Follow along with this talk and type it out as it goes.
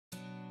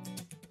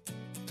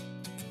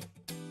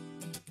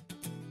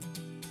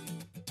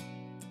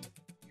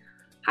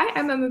Hi,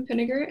 I'm Emma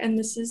Pinniger, and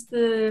this is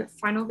the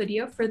final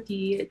video for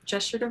the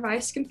Gestr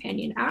device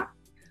companion app.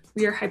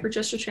 We are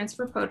Hypergesture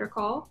Transfer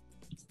Protocol.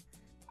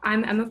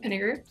 I'm Emma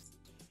Pinniger.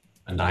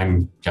 And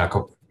I'm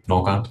Jakob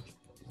Nogant.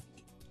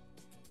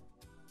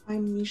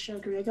 I'm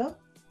Misha Griego.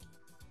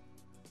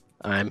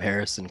 I'm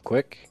Harrison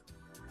Quick.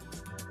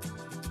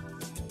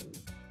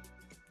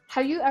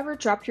 Have you ever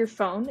dropped your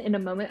phone in a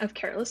moment of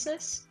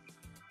carelessness?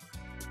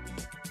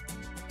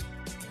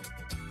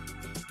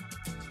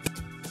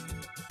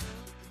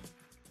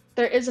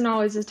 There isn't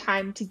always a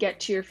time to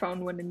get to your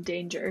phone when in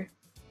danger.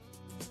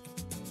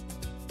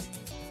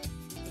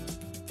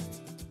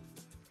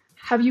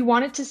 Have you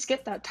wanted to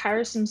skip that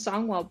tiresome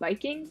song while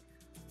biking?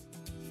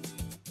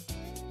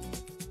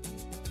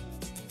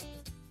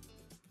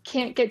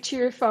 Can't get to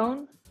your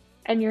phone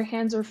and your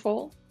hands are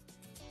full?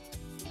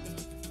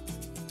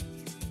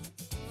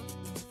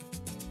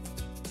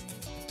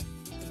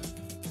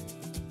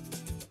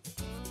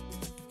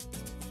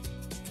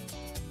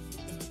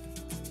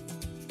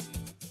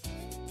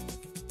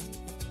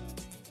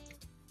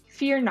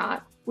 Fear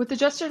not. With the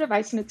Gestr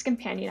device and its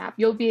companion app,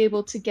 you'll be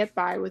able to get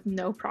by with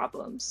no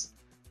problems.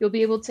 You'll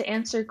be able to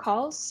answer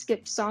calls,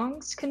 skip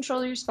songs,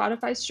 control your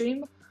Spotify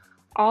stream,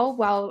 all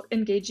while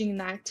engaging in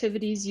the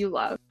activities you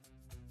love.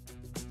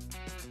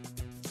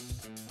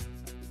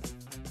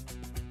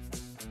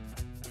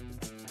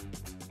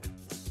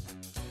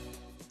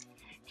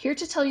 Here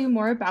to tell you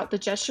more about the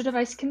Gestr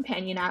device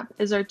companion app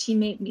is our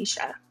teammate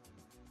Misha.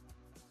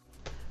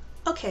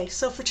 Okay,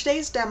 so for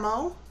today's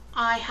demo,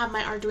 I have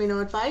my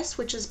Arduino device,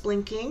 which is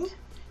blinking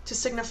to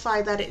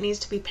signify that it needs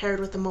to be paired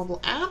with a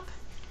mobile app.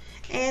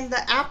 And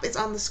the app is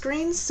on the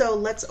screen, so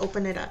let's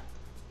open it up.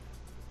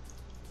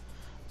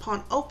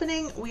 Upon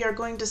opening, we are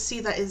going to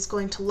see that it's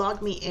going to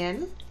log me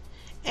in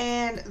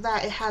and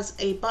that it has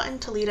a button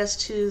to lead us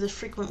to the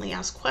frequently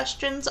asked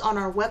questions on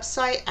our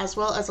website, as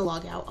well as a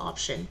logout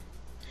option.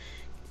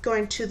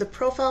 Going to the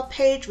profile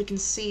page, we can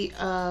see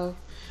a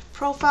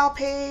profile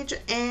page,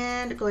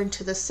 and going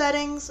to the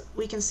settings,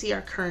 we can see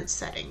our current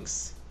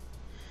settings.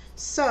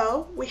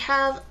 So we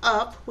have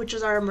up, which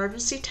is our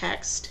emergency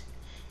text,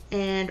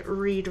 and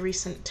read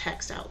recent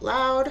text out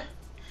loud.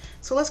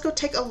 So let's go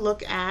take a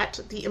look at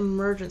the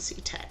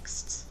emergency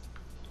texts.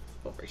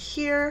 Over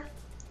here,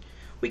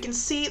 we can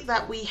see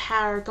that we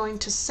are going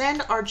to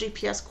send our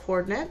GPS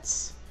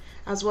coordinates,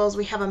 as well as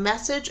we have a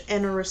message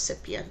and a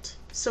recipient.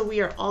 So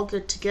we are all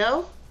good to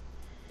go.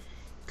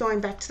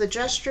 Going back to the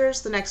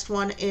gestures, the next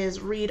one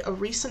is read a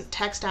recent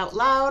text out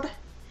loud,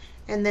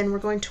 and then we're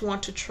going to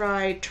want to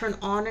try turn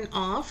on and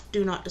off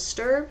do not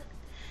disturb,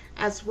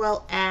 as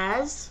well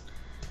as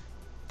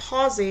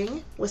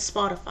pausing with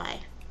Spotify.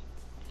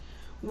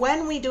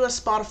 When we do a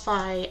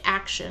Spotify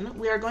action,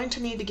 we are going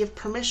to need to give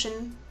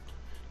permission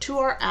to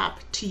our app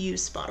to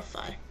use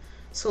Spotify.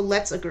 So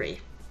let's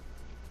agree.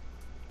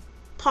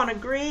 Upon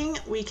agreeing,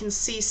 we can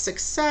see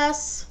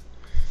success.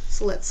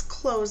 So let's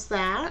close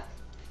that.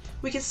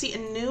 We can see a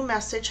new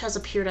message has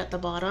appeared at the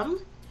bottom,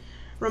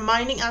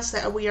 reminding us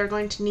that we are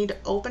going to need to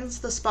open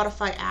the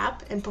Spotify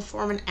app and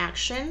perform an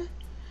action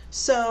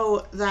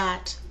so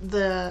that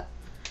the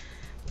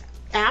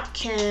app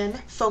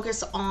can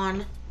focus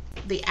on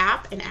the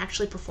app and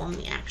actually perform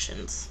the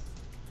actions.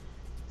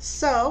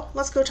 So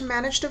let's go to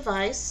Manage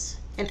Device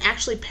and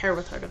actually pair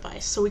with our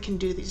device so we can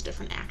do these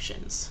different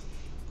actions.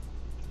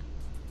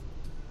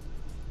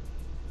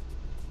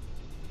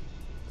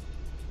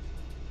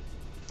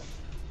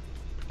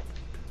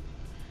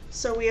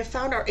 So we have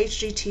found our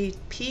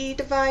HTTP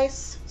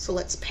device, so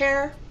let's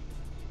pair.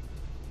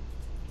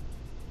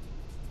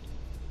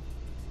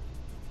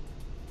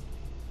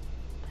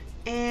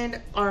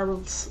 And our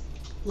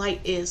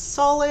light is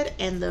solid,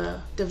 and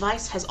the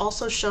device has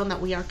also shown that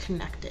we are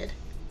connected.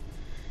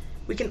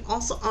 We can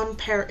also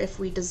unpair if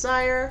we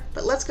desire,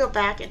 but let's go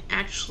back and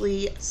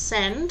actually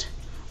send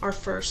our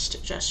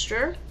first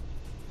gesture,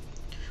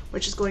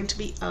 which is going to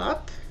be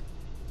up.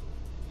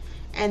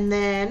 And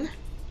then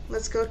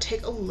let's go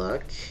take a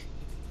look.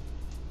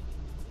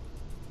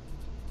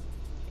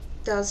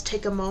 Does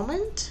take a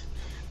moment,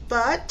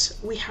 but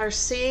we are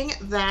seeing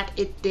that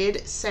it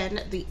did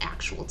send the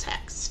actual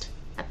text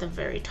at the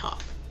very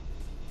top.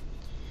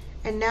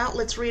 And now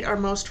let's read our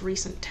most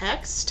recent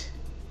text.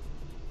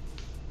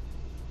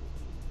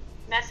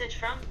 Message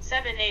from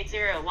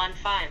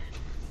 78015.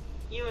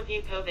 You of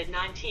you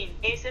COVID-19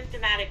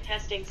 asymptomatic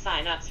testing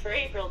signups for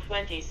April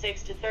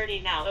 26 to 30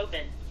 now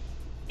open.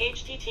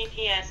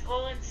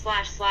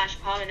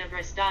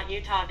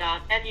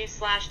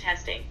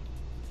 https://coronavirus.utah.edu/testing.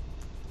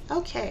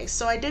 Okay,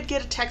 so I did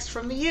get a text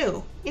from the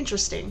U.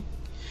 Interesting.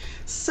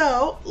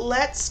 So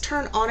let's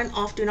turn on and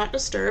off Do Not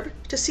Disturb.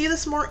 To see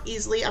this more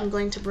easily, I'm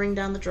going to bring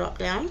down the drop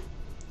down.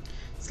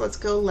 So let's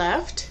go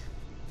left.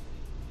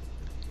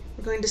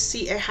 We're going to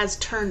see it has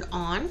turned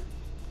on,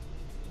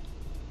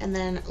 and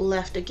then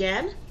left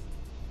again.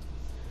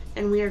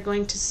 And we are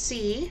going to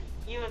see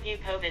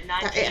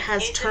that it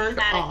has turned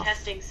off.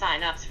 Testing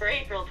signups for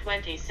April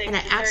 26 and I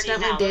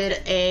accidentally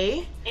did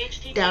a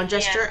down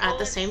gesture at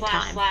the same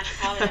time.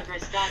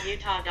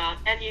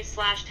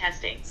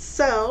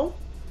 So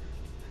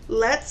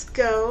Let's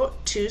go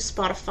to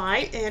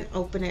Spotify and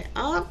open it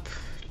up.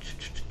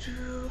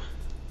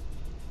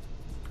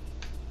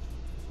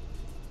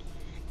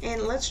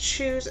 And let's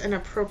choose an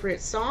appropriate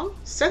song.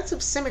 Sense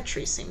of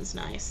Symmetry seems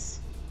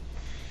nice.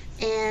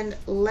 And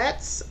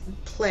let's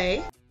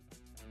play.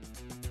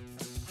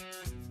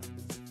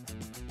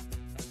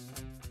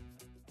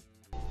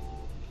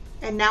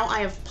 And now I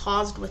have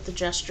paused with the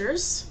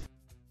gestures.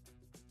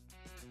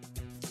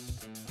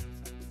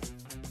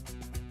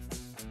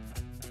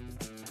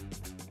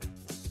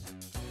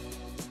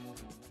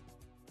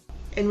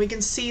 And we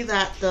can see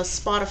that the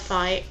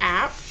Spotify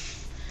app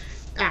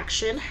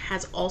action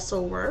has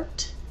also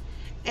worked.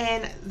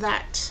 And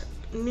that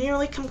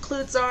nearly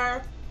concludes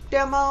our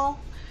demo.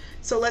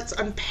 So let's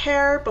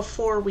unpair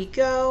before we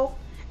go,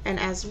 and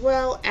as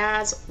well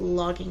as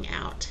logging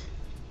out.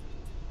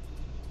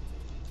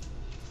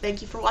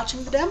 Thank you for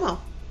watching the demo.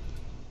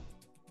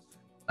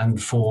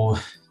 And for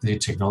the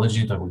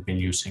technology that we've been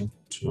using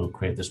to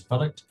create this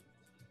product,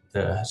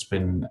 there has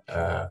been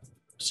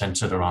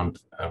centered around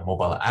a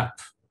mobile app.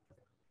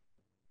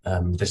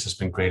 This has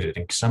been created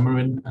in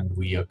Xamarin, and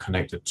we are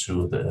connected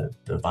to the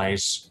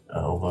device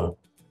over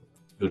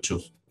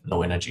Bluetooth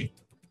low energy.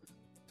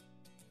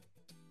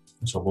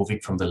 So moving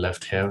from the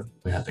left here,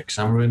 we have the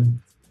Xamarin.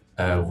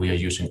 We are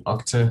using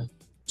Octa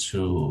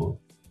to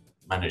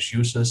manage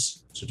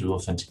users, to do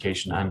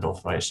authentication and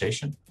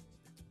authorization.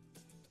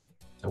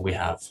 Then we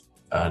have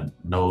a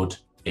Node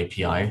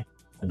API,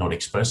 a Node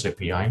Express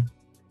API,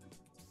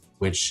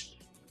 which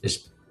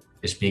is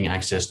being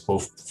accessed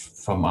both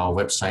from our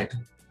website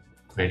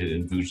created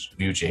in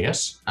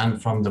Vue.js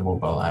and from the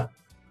mobile app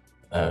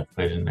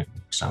created in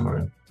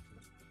Xamarin.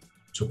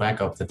 To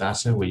back up the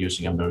data, we're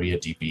using a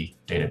MariaDB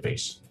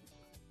database.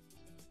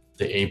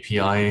 The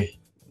API,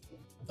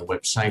 the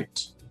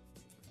website,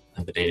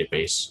 and the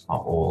database are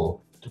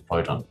all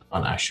deployed on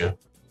Azure.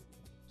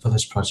 For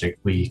this project,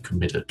 we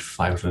committed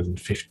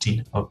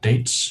 550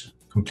 updates,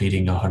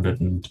 completing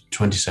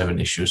 127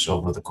 issues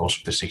over the course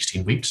of the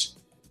 16 weeks.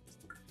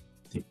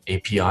 The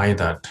API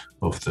that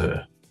both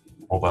the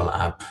mobile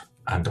app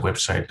and the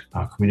website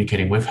are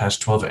communicating with has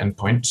 12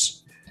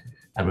 endpoints,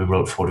 and we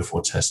wrote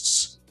 44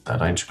 tests that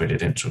are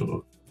integrated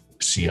into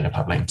CI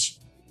pipelines.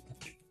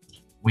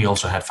 We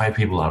also had 5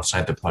 people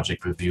outside the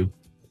project review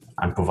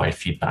and provide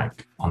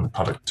feedback on the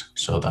product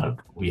so that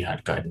we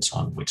had guidance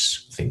on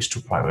which things to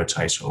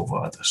prioritize over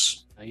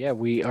others. Yeah,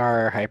 we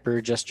are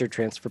Hyper Gestr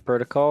Transfer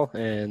Protocol,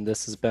 and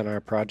this has been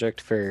our project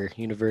for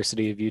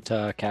University of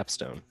Utah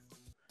Capstone.